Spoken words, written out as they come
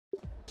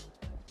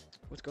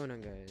What's going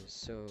on, guys?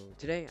 So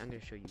today I'm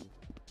gonna show you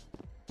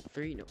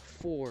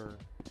four,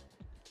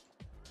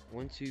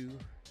 one, two,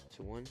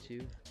 so 4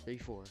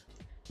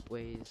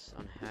 ways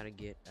on how to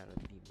get out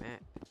of the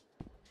map.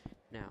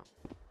 Now,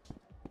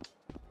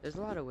 there's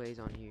a lot of ways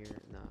on here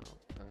now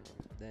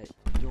that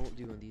you don't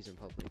do these in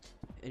public.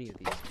 Any of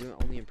these, do it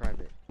only in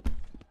private.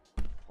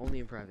 Only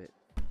in private.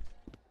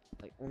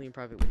 Like only in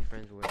private with your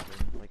friends or whatever.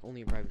 Like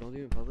only in private. Don't do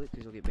it in public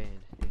because you'll get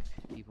banned if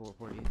people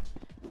report you.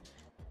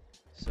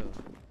 So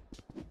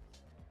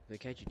if they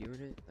catch you doing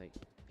it, like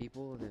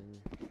people,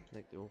 then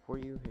like they'll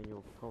report you and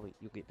you'll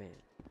get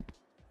banned.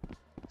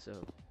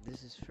 So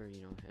this is for,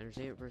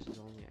 entertainment purposes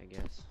only, I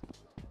guess.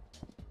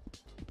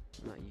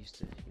 I'm not used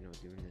to,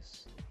 doing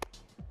this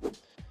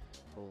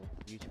whole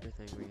YouTuber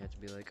thing where you have to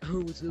be like,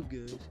 oh, what's up,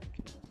 guys?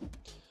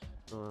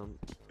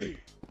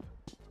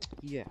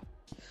 Yeah.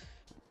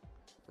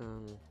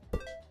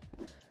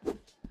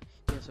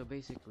 Yeah, so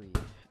basically,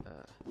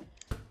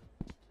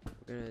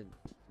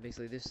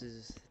 this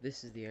is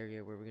the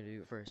area where we're gonna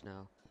do it first.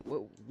 Now,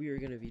 what we are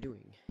gonna be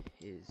doing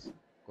is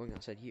going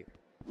outside here.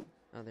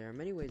 Now, there are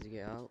many ways to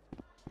get out.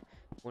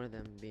 One of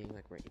them being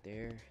like right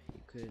there.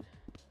 I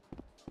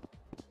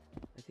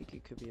think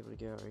you could be able to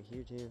get out right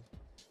here too.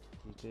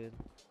 You could.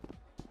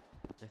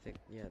 I think,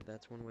 yeah,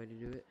 that's one way to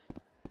do it.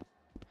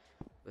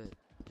 But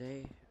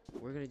today,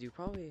 we're gonna do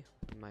probably,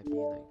 in my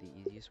opinion, like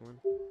the easiest one.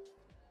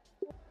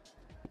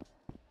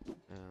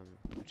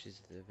 Which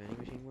is the vending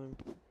machine one.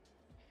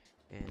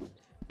 And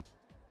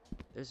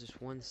there's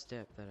this one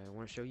step that I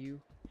want to show you,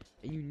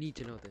 and you need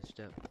to know this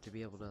step to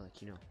be able to, like,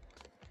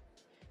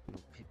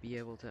 be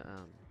able to,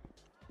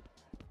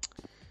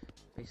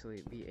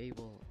 basically be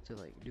able to,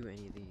 like, do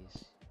any of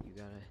these. You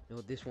gotta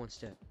know this one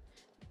step.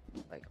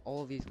 Like,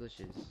 all of these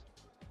glitches,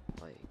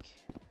 like,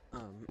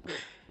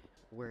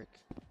 won't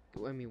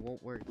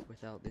work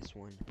without this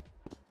one,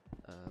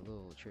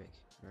 little trick,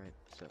 right?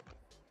 So,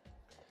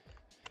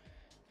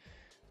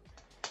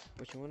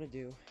 what you want to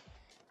do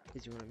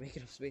is you want to make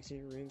enough space in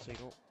your room so you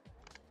don't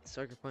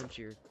sucker punch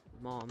your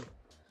mom.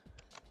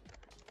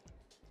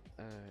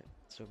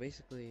 So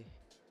basically,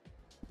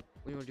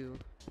 what you want to do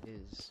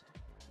is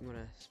you want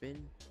to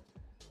spin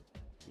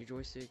your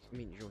joystick.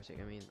 Your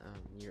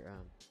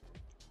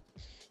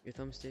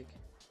thumbstick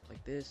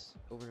like this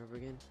over and over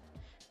again.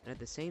 And at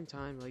the same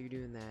time, while you're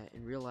doing that,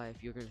 in real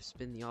life, you're going to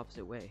spin the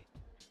opposite way.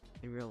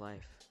 In real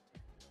life,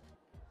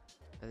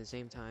 at the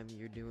same time,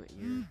 you're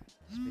spinning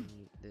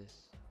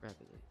this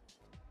rapidly.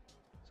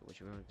 So what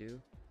you want to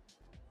do?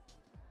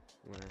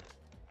 You want to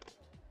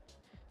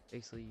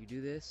basically you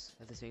do this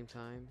at the same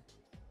time.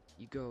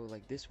 You go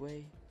like this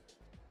way,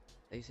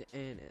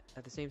 and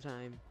at the same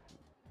time,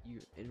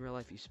 in real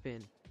life you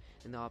spin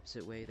in the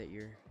opposite way that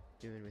you're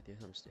doing with your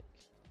thumbstick.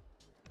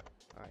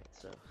 All right,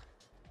 so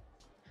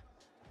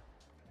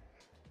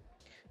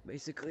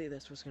basically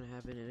that's what's gonna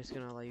happen, and it's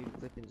gonna allow you to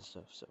clip into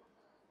stuff.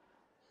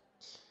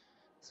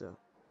 So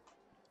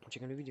what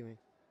you're gonna be doing?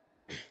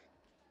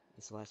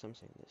 It's the last time I'm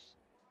saying this.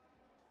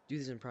 Do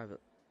this in private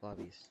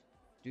lobbies.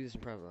 Do this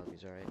in private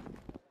lobbies, alright?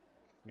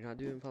 You're not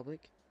doing it in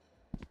public.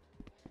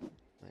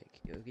 Like,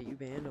 it'll get you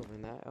banned over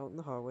that out in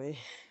the hallway.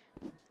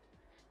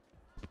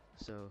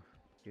 So,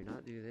 do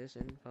not do this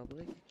in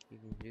public. You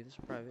can do this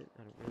in private.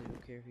 I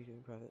don't care if you do it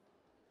in private.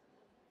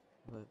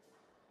 But,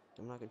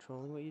 I'm not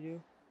controlling what you do.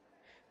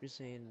 I'm just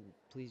saying,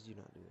 please do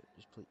not do it.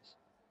 Just please.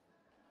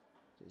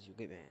 Because you'll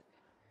get banned.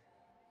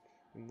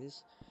 And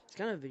it's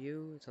kind of a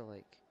video to,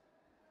 like,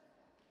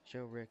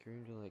 show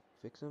Raccoon to, like,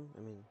 fix them.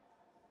 I mean,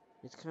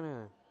 it's kind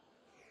of,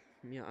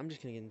 I'm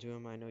just gonna get into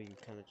them. I know you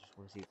kind of just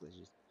want to see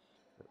glitches,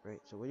 but,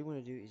 right? So what you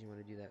want to do is you want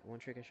to do that one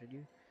trick I showed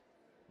you,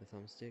 the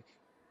thumbstick,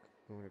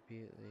 going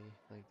repeatedly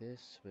like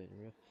this, but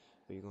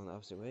you're going the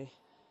opposite way,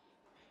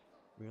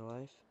 in real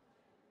life.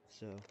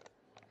 So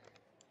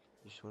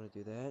you just want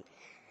to do that.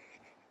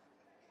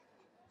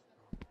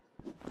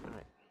 All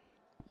right,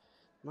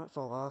 might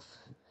fall off,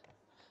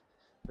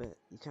 but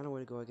you kind of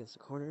want to go against the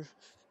corner,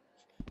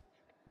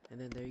 and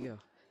then there you go.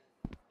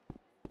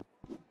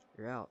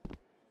 You're out.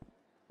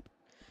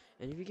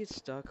 And if you get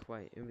stuck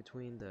right in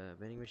between the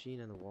vending machine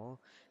and the wall,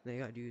 then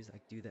you gotta do is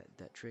like do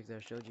that trick that I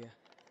showed you,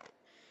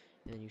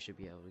 and then you should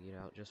be able to get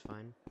out just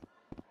fine.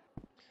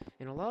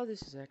 And a lot of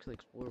this is actually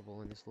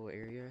explorable in this little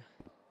area.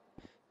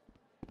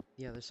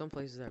 Yeah, there's some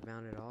places that are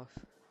bounded off,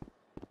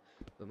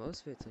 but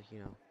most of it's like,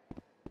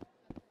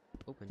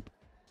 open.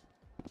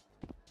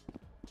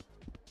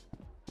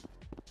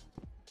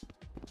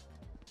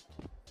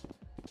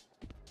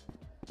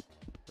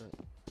 But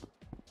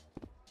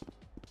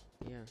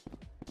yeah.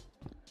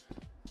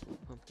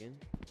 Pumpkin.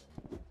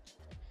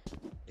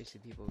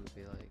 Basically, people would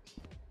be like,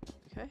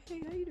 hey,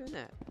 how you doing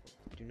that?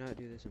 Do not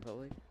do this in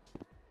public.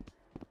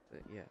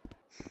 But yeah.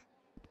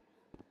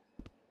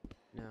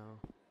 Now,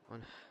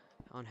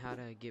 on how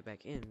to get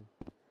back in,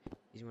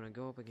 is you want to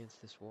go up against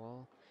this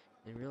wall.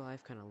 In real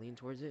life, kind of lean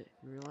towards it.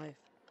 In real life,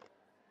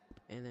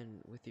 and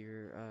then with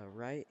your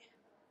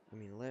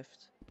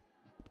left,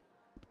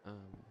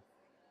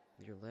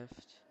 your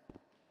left,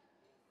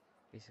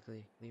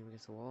 basically lean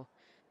against the wall.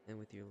 Then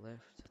with your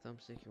left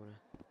thumbstick, you want to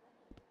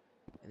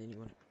and then you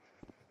want to.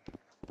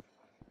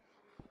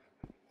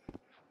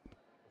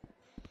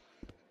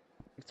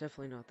 It's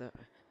definitely not that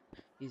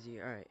easy.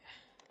 All right,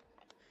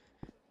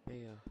 there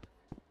you go.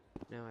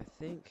 Now I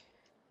think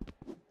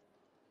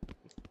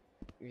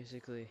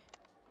basically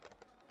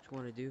what you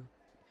want to do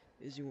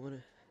is you want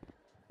to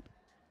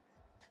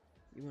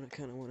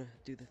kind of want to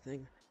do the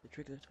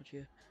trick that I taught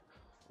you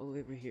all the way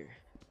over here.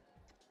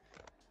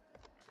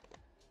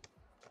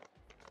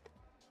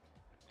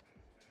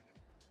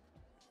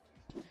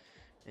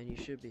 And you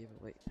should be able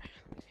to,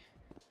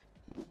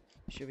 you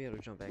should be able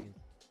to jump back in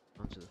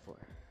onto the floor.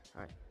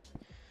 Alright,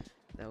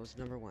 that was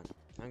number 1.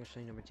 I'm going to show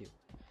you number 2.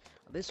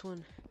 This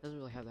one doesn't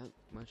really have that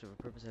much of a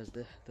purpose as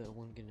the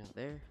one getting out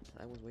there.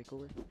 That one's way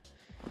cooler.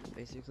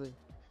 Basically,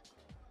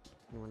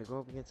 you want to go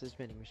up against this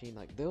vending machine.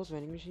 Like, those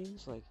vending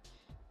machines, like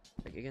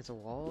against a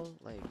wall,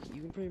 like,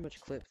 you can pretty much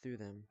clip through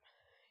them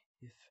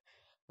if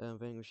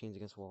vending machine's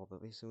against a wall.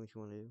 But basically what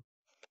you want to do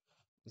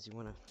is you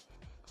want to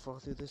fall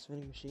through this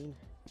vending machine.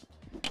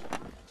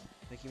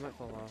 Like, you might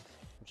fall off,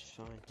 which is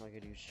fine. All I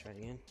gotta do is try it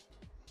again.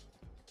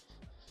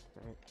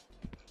 Alright.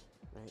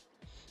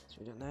 So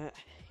we've done that.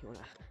 You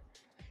wanna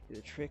do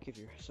the trick if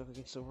you're stuck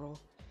against the wall.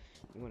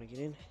 You wanna get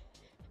in.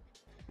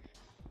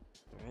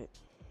 Alright.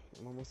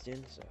 I'm almost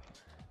in, so.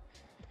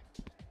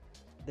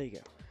 There you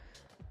go.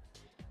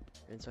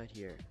 You're inside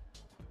here.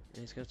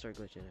 And it's gonna start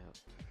glitching out.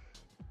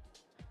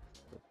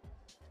 But,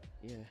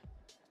 yeah.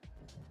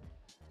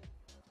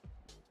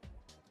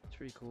 It's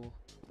pretty cool.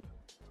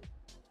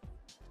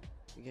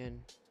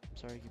 Again, I'm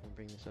sorry I keep on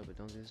bringing this up, but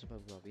don't do this in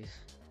public lobbies.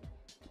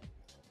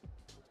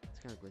 It's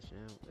kind of glitching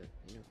out, but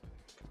you know,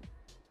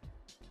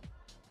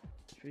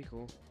 it's pretty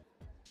cool.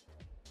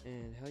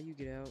 And how you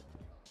get out,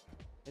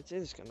 I'd say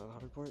this is kind of the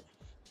hard part.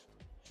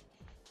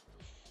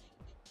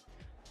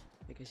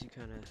 I guess you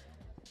kind of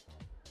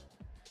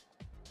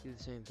do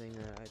the same thing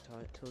that I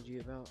told you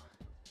about.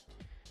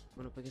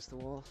 Going up against the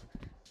wall,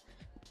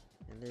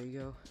 and there you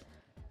go.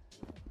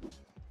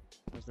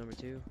 That's number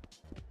 2.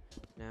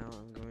 Now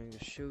I'm going to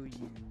show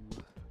you,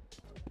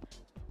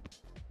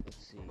 let's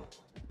see,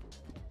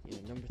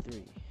 yeah, number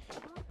 3.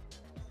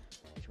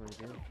 Which one to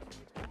do?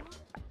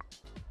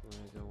 You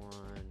want to go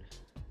on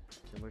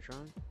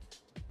Jumbotron?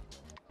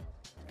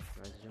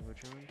 Rise of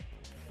Jumbotron?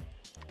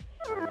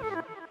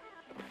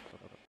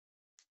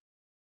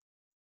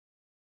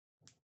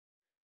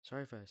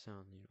 Sorry if I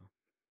sound,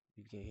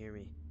 you can't hear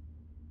me.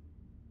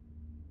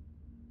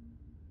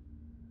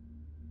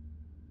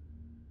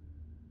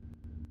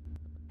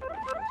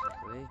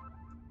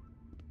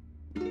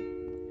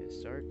 Hit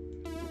start.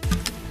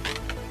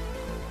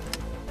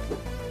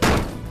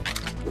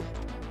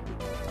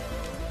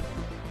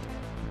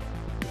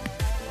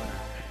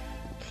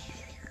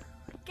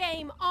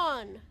 Game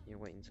on! You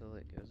wait until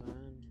it goes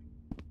on.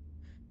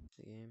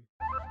 The game.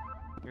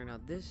 Here, now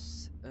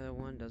this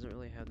one doesn't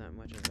really have that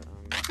much of a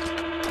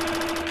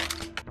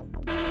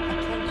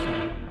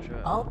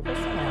Attention. All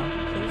personnel,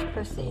 please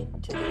proceed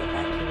to the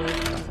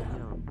evacuation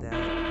zone. That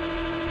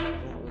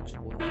won't look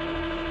spoiled.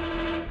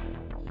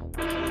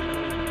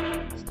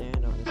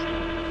 Stand on this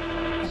thing.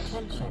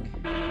 Attention.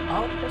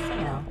 All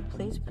personnel,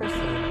 please proceed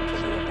to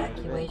the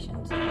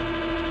evacuation zone.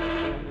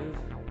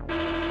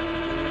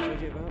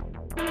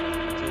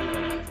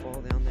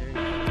 Fall down there.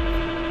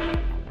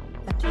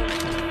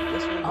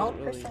 Attention. All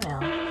personnel,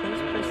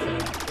 please proceed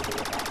to the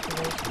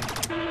evacuation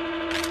zone.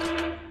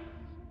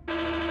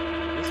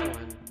 This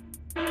one,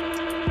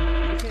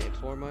 you can't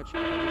explore much.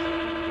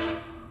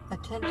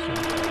 Attention.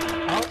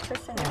 All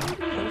personnel,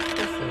 please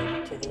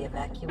proceed to the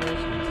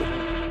evacuation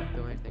zone.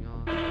 Throw anything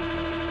off.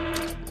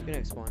 It's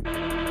gonna spawn.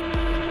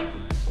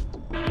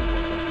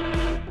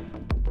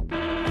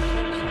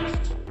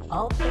 Attention.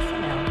 All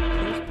personnel,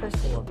 please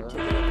proceed to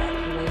the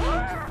evacuation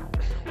zone.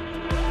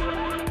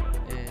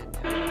 And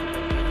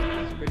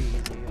it's pretty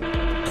easy.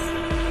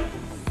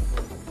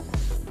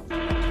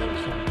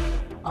 Attention.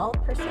 All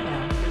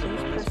personnel,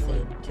 please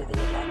proceed to the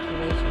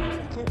evacuation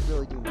zone. You can't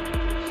really do much.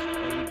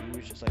 All you do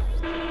is just like.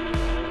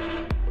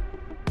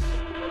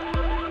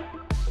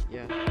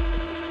 Yeah.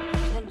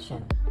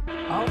 Attention.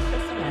 All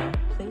personnel,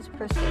 please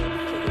proceed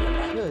to the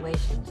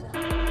evacuation zone.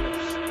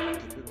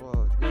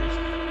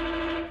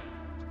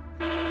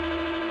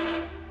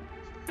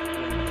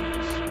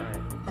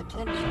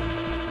 Attention.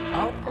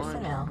 All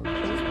personnel,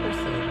 please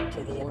proceed to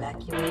the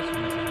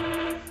evacuation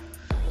zone.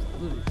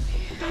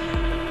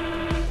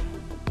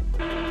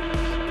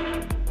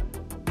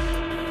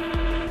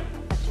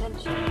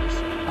 Attention.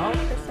 All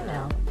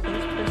personnel,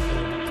 please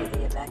proceed to the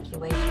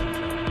evacuation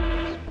zone.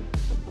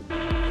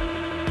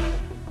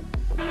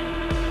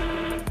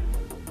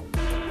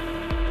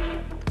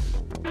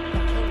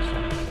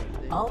 Attention.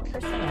 All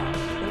personnel,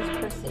 please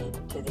proceed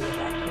to the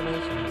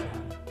evacuation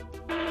zone.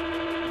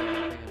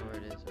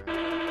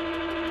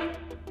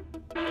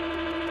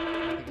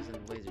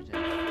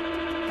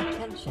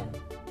 Attention.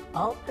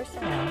 All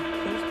personnel,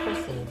 please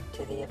proceed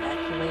to the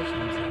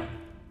evacuation zone.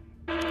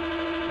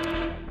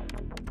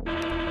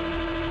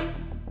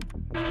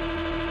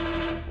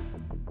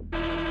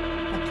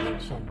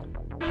 Attention.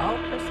 All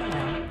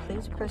personnel,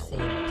 please proceed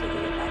to the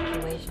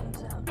evacuation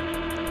zone.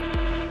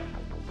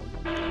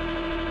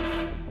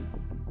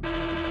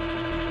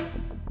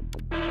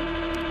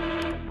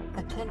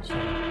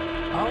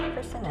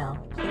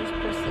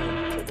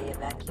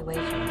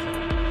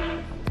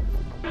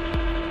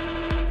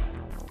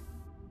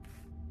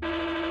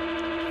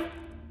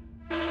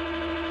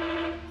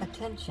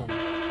 Attention.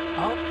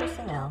 All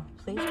personnel,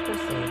 please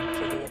proceed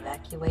to the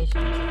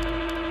evacuation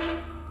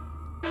zone.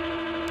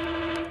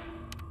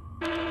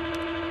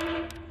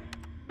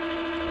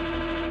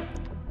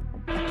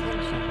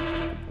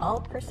 Attention. All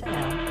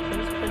personnel,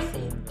 please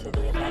proceed to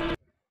the evacuation.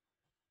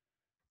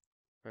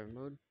 Private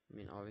mode? I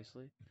mean,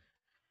 obviously.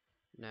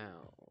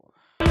 Now,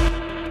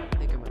 I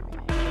think I might be.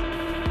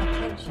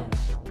 Attention.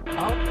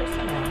 All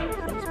personnel,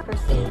 please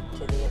proceed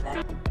to the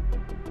evacuation.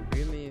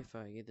 Forgive me if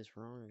I get this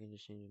wrong. I can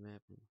just change the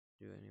map and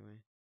do it anyway.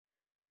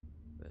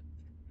 But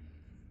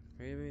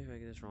forgive me if I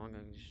get this wrong. I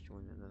can just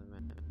join another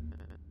map.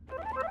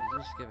 You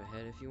just skip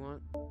ahead if you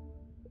want.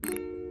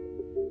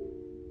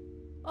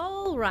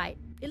 All right.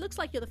 It looks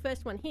like you're the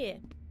first one here.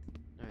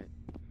 Alright,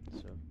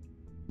 so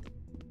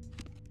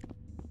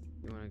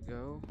you wanna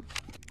go?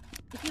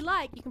 If you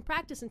like, you can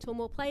practice until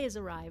more players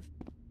arrive.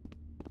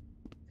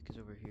 Because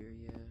over here,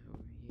 yeah,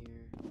 over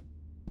here.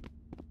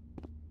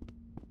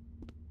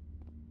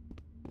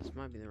 This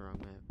might be the wrong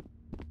map.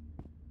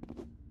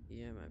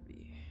 Yeah, it might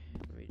be.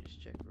 Let me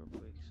just check real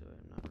quick so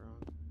I'm not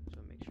wrong. So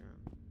I make sure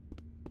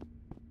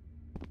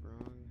I'm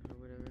wrong or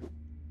whatever.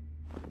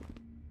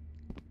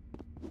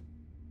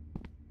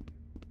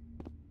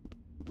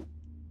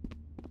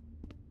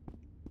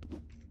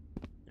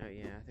 Oh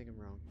yeah, I think I'm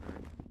wrong.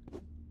 Alright.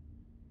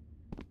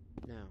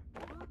 Now,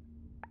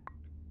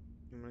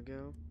 I'm gonna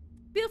go.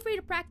 Feel free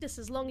to practice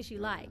as long as you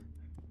like.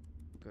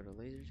 Go to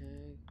laser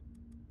tag.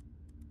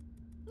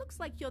 Looks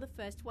like you're the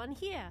first one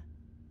here.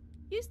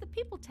 Use the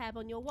People tab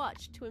on your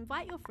watch to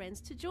invite your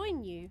friends to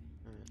join you.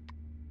 Alright.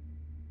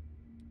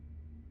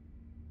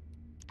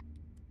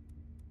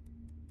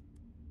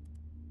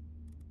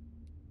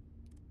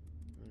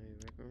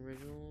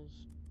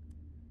 Originals.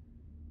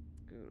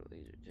 Go to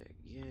laser tag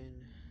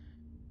again.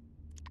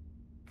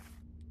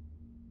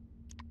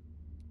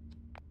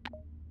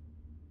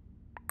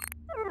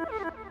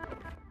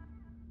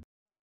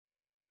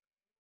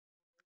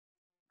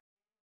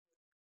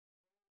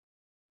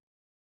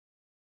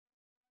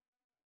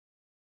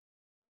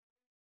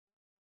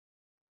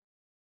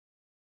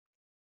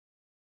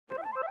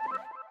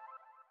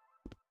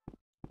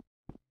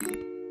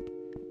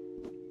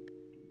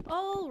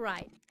 All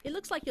right. It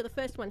looks like you're the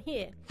first one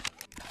here.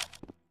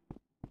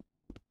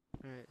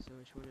 Alright, so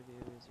what you wanna do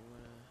is you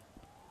wanna.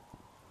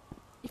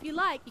 If you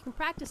like, you can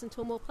practice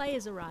until more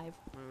players arrive.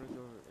 I'm gonna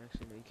go over.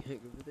 Actually, no, you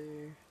can't go over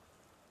there.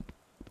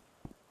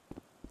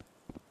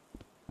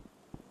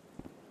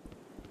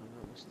 If I'm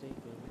not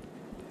mistaken.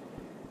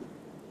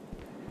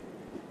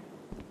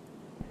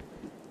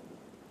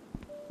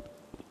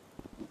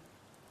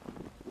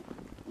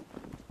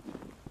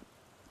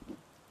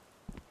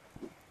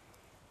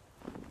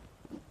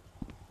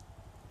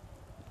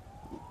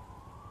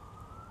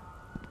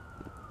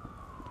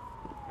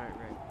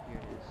 Right, here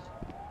it is.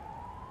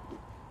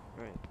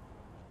 Alright.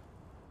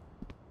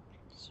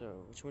 So,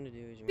 what you want to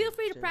do is you Feel wanna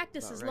free to stand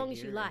practice about as right long as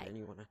you here, like. And then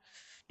you want to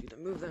do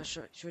the move that I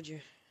showed you.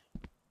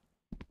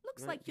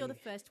 Looks Might like you're the be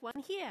first one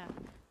here.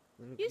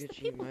 Little Use the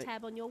glitchy, People might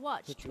tab on your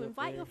watch put to you up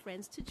invite your there.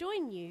 friends to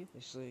join you.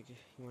 It's like you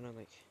want to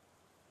like,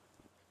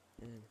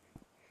 and then.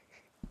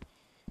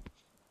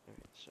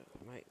 Alright, so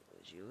I might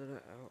let you a little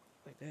out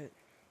like that.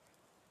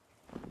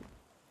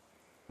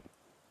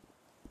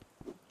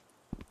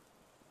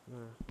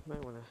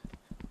 Might want to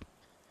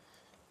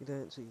do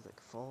that so you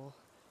like fall.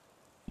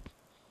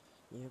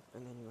 Yep,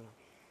 and then you want to.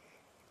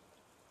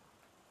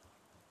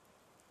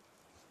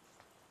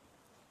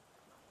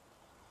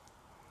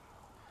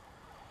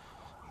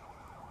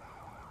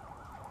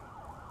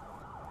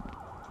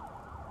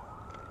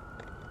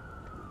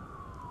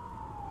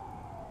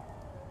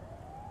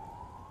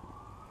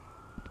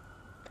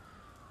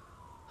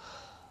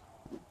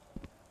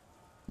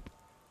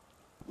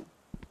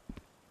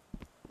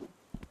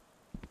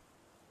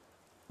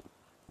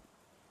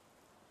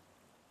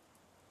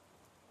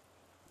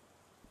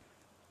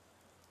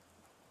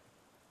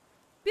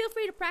 Feel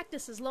free to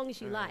practice as long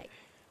as you like.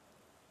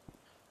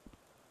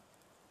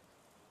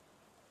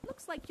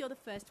 Looks like you're the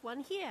first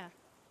one here.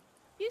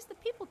 Use the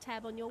People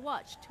tab on your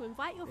watch to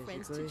invite your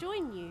friends to Basically,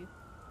 join you.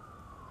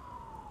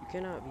 You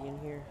cannot be in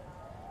here.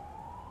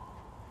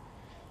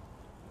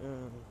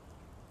 Kind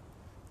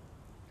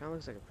of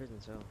looks like a prison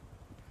cell.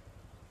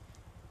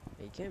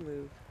 Yeah, you can't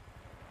move.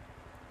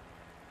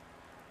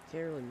 You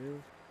can't really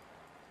move.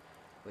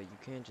 But you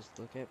can just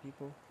look at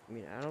people. I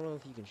mean, I don't know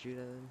if you can shoot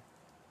at them.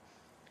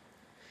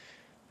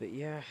 But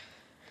yeah.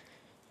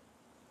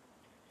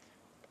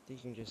 You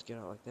can just get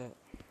out like that.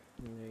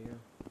 And there you go.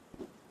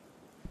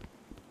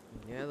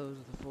 And yeah, those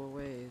are the 4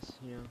 ways,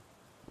 you know.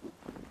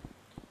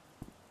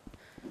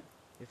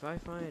 If I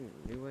find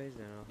new ways,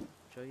 then I'll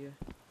show you.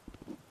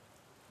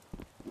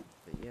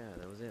 But yeah,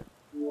 that was it.